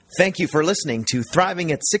Thank you for listening to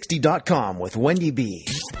ThrivingAt60.com with Wendy B.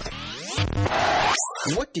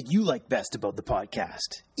 What did you like best about the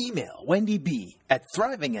podcast? Email Wendy B at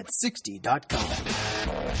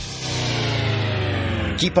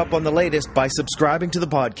ThrivingAt60.com. Keep up on the latest by subscribing to the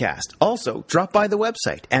podcast. Also, drop by the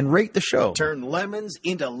website and rate the show. Turn lemons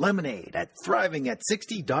into lemonade at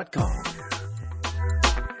ThrivingAt60.com.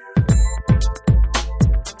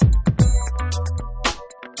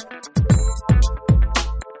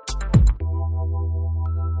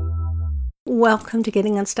 Welcome to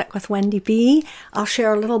Getting Unstuck with Wendy B. I'll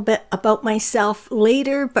share a little bit about myself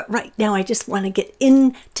later, but right now I just want to get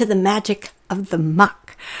into the magic of the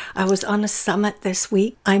muck. I was on a summit this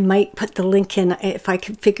week. I might put the link in if I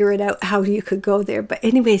can figure it out how you could go there. But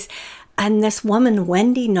anyways, and this woman,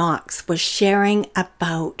 Wendy Knox, was sharing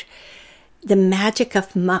about the magic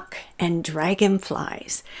of muck and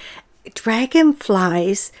dragonflies.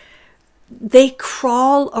 Dragonflies, they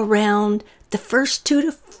crawl around the first 2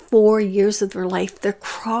 to 4 years of their life. They're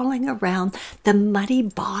crawling around the muddy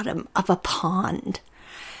bottom of a pond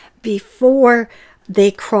before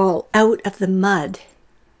they crawl out of the mud,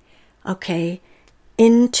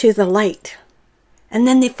 into the light. And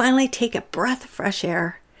then they finally take a breath of fresh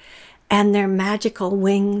air and their magical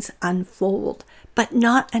wings unfold, but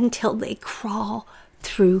not until they crawl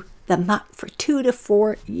through the muck for 2 to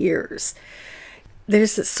 4 years.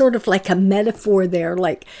 There's a sort of like a metaphor there,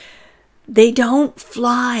 like they don't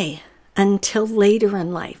fly until later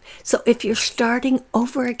in life. So if you're starting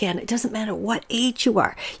over again, it doesn't matter what age you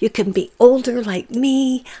are. You can be older like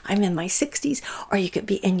me. I'm in my 60s, or you could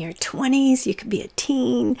be in your 20s. You could be a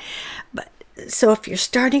teen. But so if you're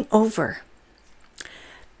starting over,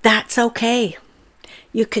 that's okay.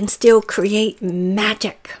 You can still create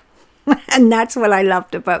magic. And that's what I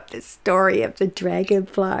loved about this story of the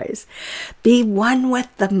dragonflies. Be one with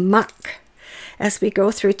the muck. As we go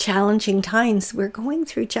through challenging times, we're going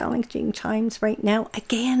through challenging times right now,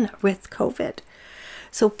 again with COVID.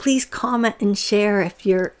 So please comment and share if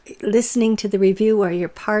you're listening to the review or you're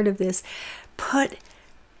part of this. Put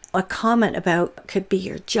a comment about, it could be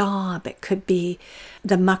your job, it could be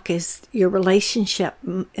the muck is your relationship,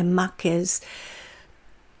 and muck is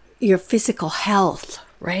your physical health,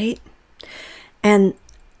 right? And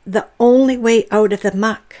the only way out of the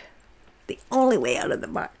muck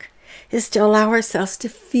is to allow ourselves to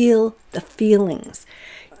feel the feelings.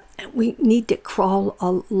 We need to crawl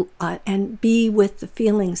and be with the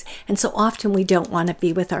feelings. And so often we don't want to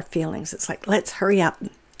be with our feelings. It's like, let's hurry up,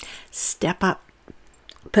 step up.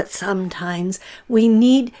 But sometimes we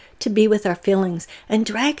need to be with our feelings. And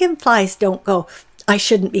dragonflies don't go, I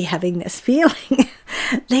shouldn't be having this feeling.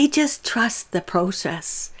 They just trust the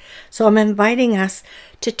process. So I'm inviting us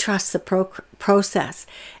to trust the process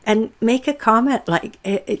and make a comment like,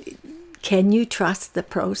 can you trust the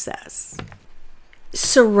process?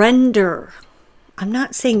 Surrender. I'm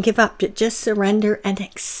not saying give up, but just surrender and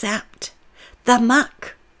accept the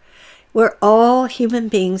muck. We're all human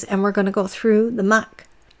beings and we're going to go through the muck.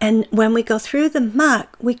 And when we go through the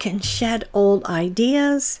muck, we can shed old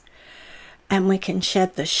ideas and we can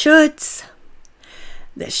shed the shoulds.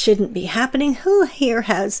 This shouldn't be happening. Who here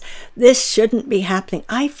has this shouldn't be happening?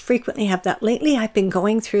 I frequently have that. Lately, I've been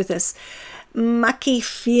going through this mucky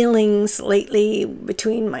feelings lately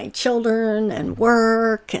between my children and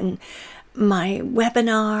work and my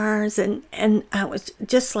webinars. And I was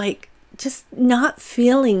just not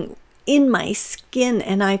feeling in my skin.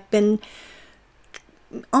 And I've been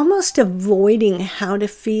almost avoiding how to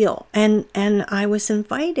feel. And I was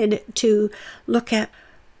invited to look at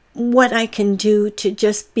what I can do to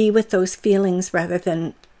just be with those feelings rather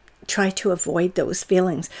than try to avoid those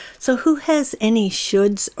feelings. So who has any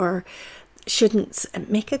shoulds or shouldn'ts?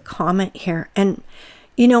 Make a comment here. And,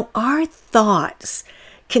 our thoughts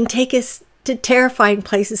can take us to terrifying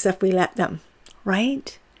places if we let them,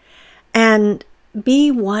 right? And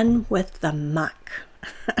be one with the muck.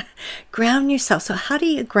 Ground yourself. So how do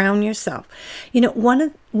you ground yourself?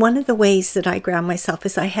 One of the ways that I ground myself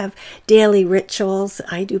is I have daily rituals.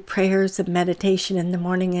 I do prayers and meditation in the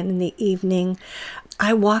morning and in the evening.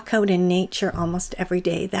 I walk out in nature almost every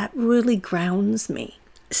day. That really grounds me.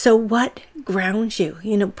 So what grounds you?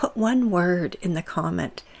 Put one word in the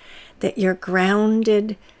comment that you're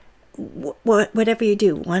grounded, whatever you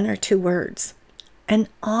do, 1 or 2 words. And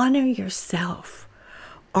honor yourself.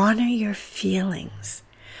 Honor your feelings.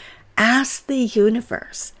 Ask the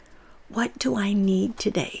universe, what do I need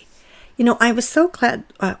today? I was so glad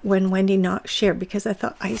when Wendy Knox shared, because I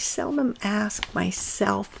thought I seldom ask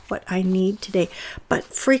myself what I need today. But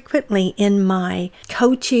frequently in my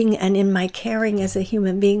coaching and in my caring as a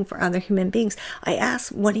human being for other human beings, I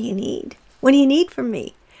ask, what do you need? What do you need from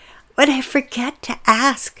me? But I forget to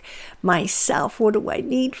ask myself, what do I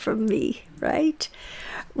need from me, right?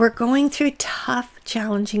 We're going through tough,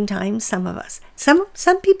 challenging times, some of us. Some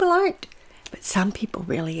people aren't, but some people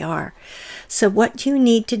really are. So what do you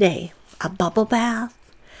need today? A bubble bath?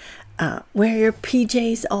 Wear your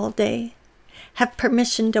PJs all day? Have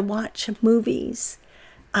permission to watch movies?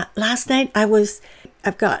 Last night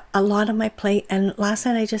I've got a lot on my plate, and last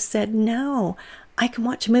night I just said, no, I can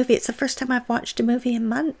watch a movie. It's the first time I've watched a movie in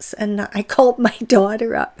months. And I called my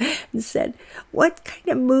daughter up and said, what kind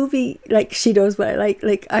of movie, like she knows what I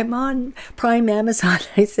like I'm on Prime Amazon.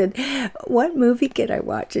 I said, what movie can I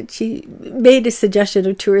watch? And she made a suggestion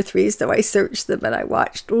of 2 or 3, so I searched them and I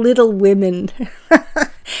watched Little Women.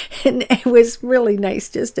 And it was really nice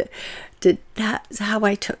just to that's how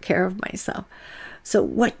I took care of myself. So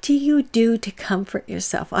what do you do to comfort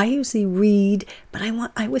yourself? I usually read, but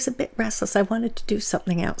I was a bit restless. I wanted to do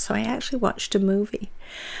something else, so I actually watched a movie.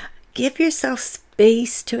 Give yourself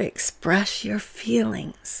space to express your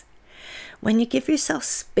feelings. When you give yourself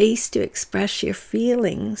space to express your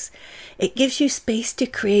feelings, it gives you space to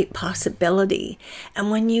create possibility.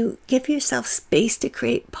 And when you give yourself space to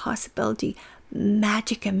create possibility,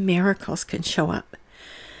 magic and miracles can show up.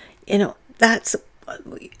 That's,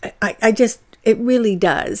 it really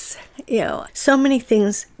does. So many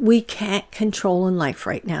things we can't control in life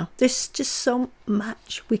right now. There's just so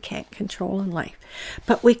much we can't control in life.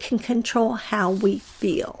 But we can control how we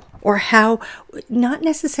feel, or not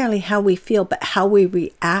necessarily how we feel, but how we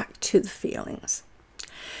react to the feelings.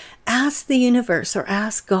 Ask the universe, or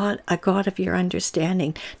ask God, a God of your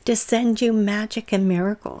understanding, to send you magic and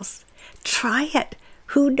miracles. Try it.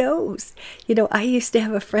 Who knows? I used to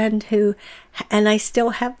have a friend who, and I still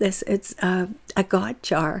have this, it's a God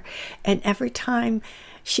jar. And every time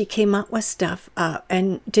she came up with stuff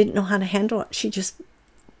and didn't know how to handle it, she just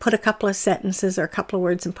put a couple of sentences or a couple of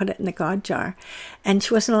words and put it in the God jar. And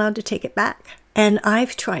she wasn't allowed to take it back. And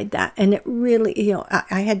I've tried that. And it really,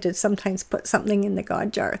 I had to sometimes put something in the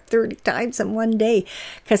God jar 30 times in one day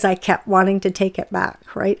because I kept wanting to take it back,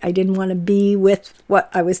 right? I didn't want to be with what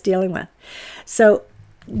I was dealing with. So,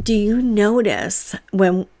 do you notice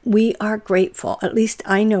when we are grateful, at least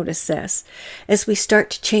I notice this, as we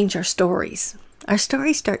start to change our stories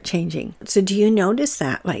start changing. So do you notice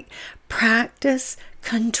that? Like, practice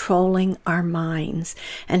controlling our minds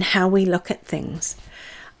and how we look at things.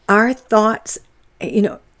 Our thoughts,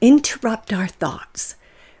 interrupt our thoughts.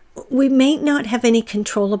 We may not have any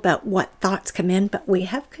control about what thoughts come in, but we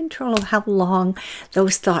have control of how long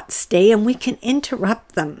those thoughts stay, and we can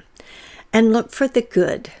interrupt them. And look for the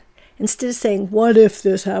good. Instead of saying, what if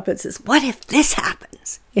this happens? It's what if this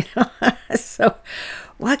happens? So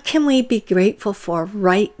what can we be grateful for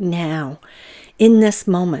right now in this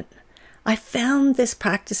moment? I found this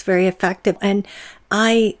practice very effective, and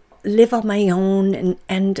I live on my own,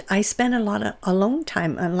 and I spend a lot of alone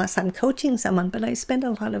time, unless I'm coaching someone, but I spend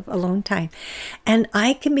a lot of alone time. And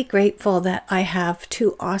I can be grateful that I have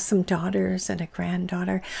 2 awesome daughters and a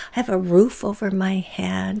granddaughter. I have a roof over my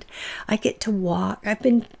head. I get to walk. I've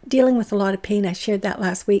been dealing with a lot of pain. I shared that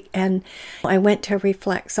last week, and I went to a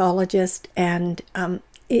reflexologist, and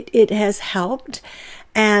it has helped.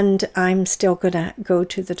 And I'm still going to go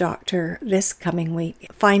to the doctor this coming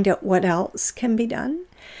week, find out what else can be done.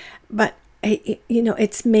 But,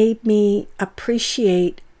 it's made me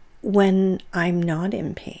appreciate when I'm not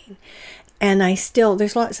in pain. And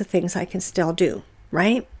there's lots of things I can still do,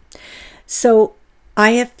 right? So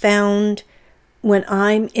I have found when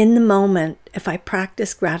I'm in the moment, if I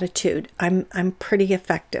practice gratitude, I'm pretty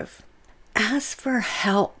effective. Ask for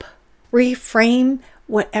help. Reframe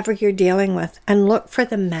whatever you're dealing with and look for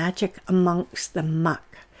the magic amongst the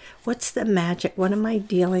muck. What's the magic? What am I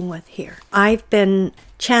dealing with here? I've been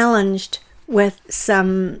challenged with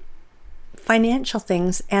some financial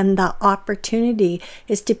things, and the opportunity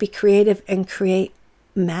is to be creative and create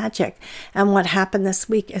magic. And what happened this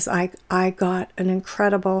week is I got an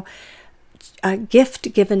incredible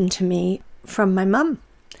gift given to me from my mom.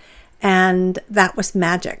 And that was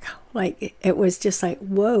magic. Like, it was just like,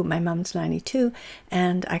 whoa, my mom's 92,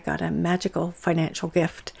 and I got a magical financial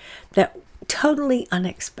gift that totally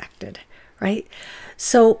unexpected, right?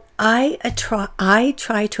 So I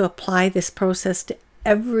try to apply this process to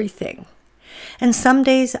everything. And some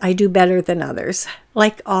days I do better than others,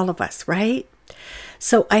 like all of us, right?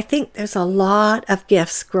 So I think there's a lot of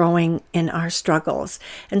gifts growing in our struggles.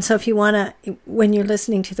 And so if you want to, when you're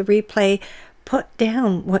listening to the replay, put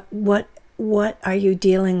down what are you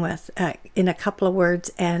dealing with in a couple of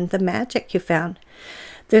words, and the magic you found.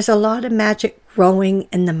 There's a lot of magic growing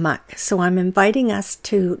in the muck. So I'm inviting us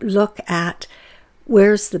to look at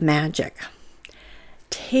where's the magic.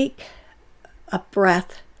 take a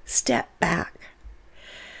breath, step back.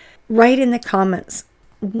 Write in the comments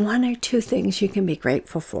 1 or 2 things you can be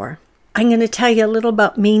grateful for. I'm going to tell you a little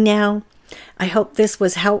about me now. I hope this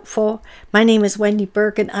was helpful. My name is Wendy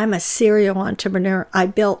Bergen. I'm a serial entrepreneur. I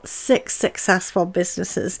built 6 successful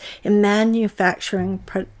businesses in manufacturing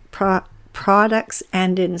products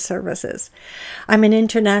and in services. I'm an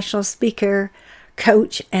international speaker,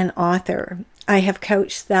 coach, and author. I have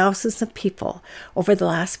coached thousands of people over the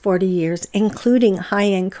last 40 years, including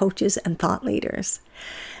high-end coaches and thought leaders.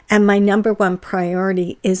 And my number one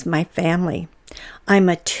priority is my family. I'm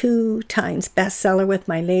a 2 times bestseller with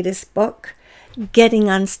my latest book, Getting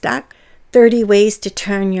Unstuck, 30 Ways to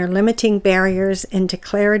Turn Your Limiting Barriers into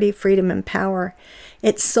Clarity, Freedom, and Power.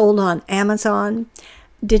 It's sold on Amazon,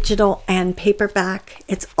 digital and paperback.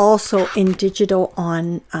 It's also in digital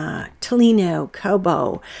on Tolino,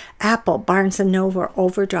 Kobo, Apple, Barnes & Noble,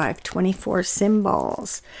 Overdrive, 24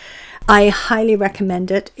 Symbols. I highly recommend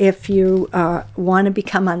it. If you want to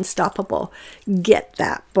become unstoppable, get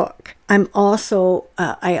that book. I also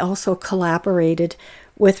collaborated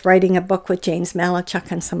with writing a book with James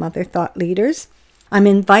Malinchak and some other thought leaders. I'm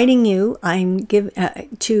inviting you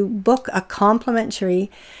to book a complimentary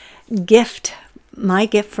gift, my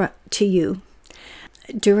gift to you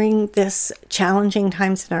during this challenging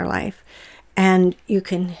times in our life. And you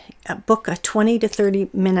can book a 20 to 30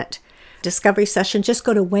 minute discovery session. Just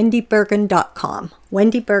go to wendybergen.com,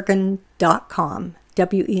 wendybergen.com,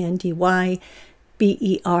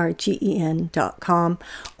 wendybergen.com,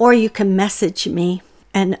 or you can message me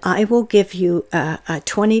and I will give you a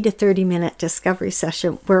 20 to 30 minute discovery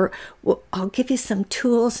session where I'll give you some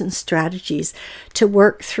tools and strategies to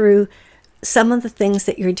work through some of the things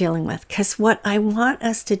that you're dealing with. Because what I want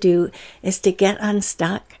us to do is to get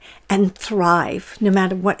unstuck and thrive no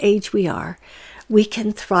matter what age we are. We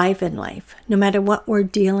can thrive in life. No matter what we're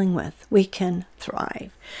dealing with, we can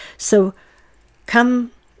thrive. So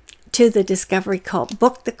come to the discovery call,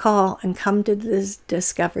 book the call and come to this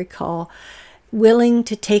discovery call, willing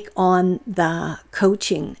to take on the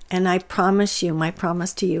coaching. And I promise you, my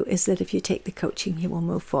promise to you is that if you take the coaching, you will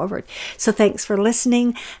move forward. So thanks for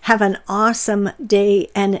listening. Have an awesome day.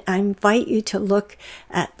 And I invite you to look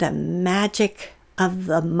at the magic of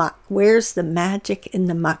the muck. Where's the magic in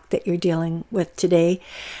the muck that you're dealing with today?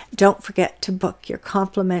 Don't forget to book your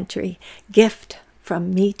complimentary gift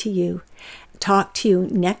from me to you. Talk to you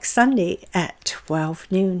next Sunday at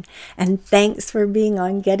 12 noon. And thanks for being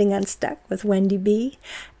on Getting Unstuck with Wendy B.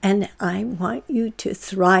 And I want you to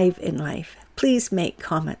thrive in life. Please make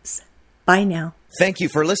comments. Bye now. Thank you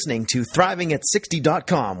for listening to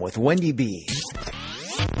ThrivingAt60.com with Wendy B.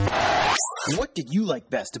 What did you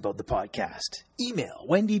like best about the podcast? Email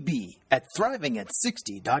Wendy B at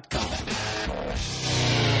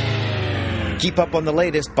ThrivingAt60.com. Keep up on the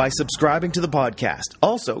latest by subscribing to the podcast.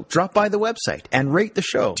 Also, drop by the website and rate the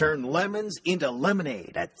show. Turn lemons into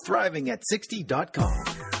lemonade at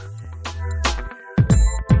ThrivingAt60.com.